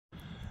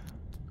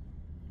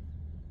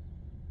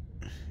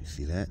You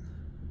see that?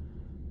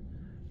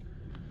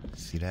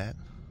 See that?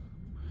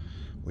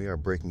 We are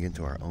breaking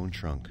into our own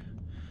trunk.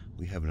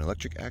 We have an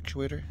electric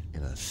actuator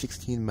and a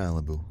 16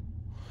 Malibu.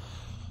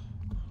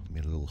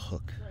 Made a little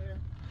hook.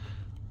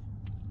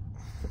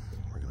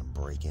 We're gonna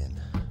break in.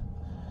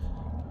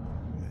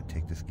 I'm gonna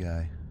take this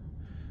guy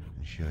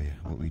and show you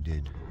what we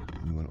did.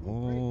 We went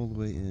all the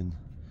way in.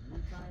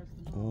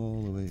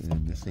 All the way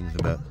in. This thing's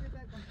about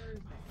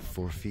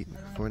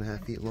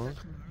 4.5 feet long.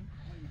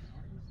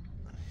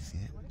 See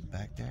it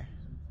back there?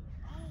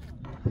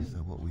 So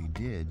what we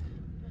did,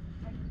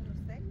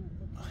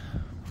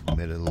 we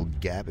made a little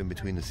gap in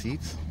between the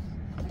seats,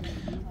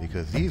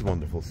 because these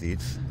wonderful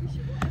seats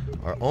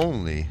are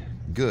only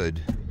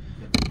good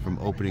from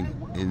opening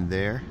in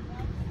there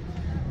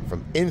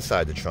from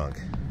inside the trunk.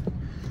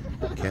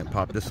 Can't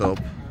pop this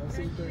open.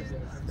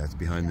 That's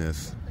behind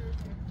this.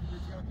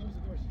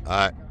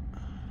 Alright.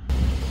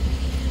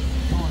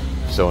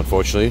 So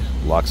unfortunately,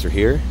 locks are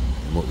here,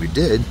 and what we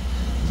did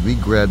is we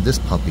grabbed this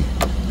puppy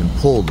and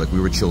pulled like we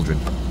were children.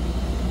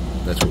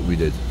 That's what we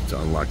did to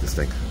unlock this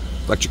thing.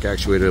 Electric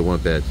actuator, one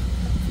bed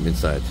from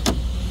inside.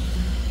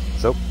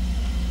 So,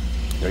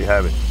 there you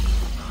have it.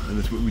 And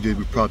that's what we did,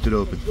 we propped it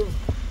open.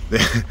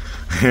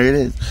 There it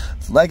is.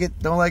 Like it,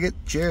 don't like it,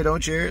 share it,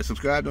 don't share it,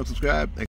 subscribe, don't subscribe.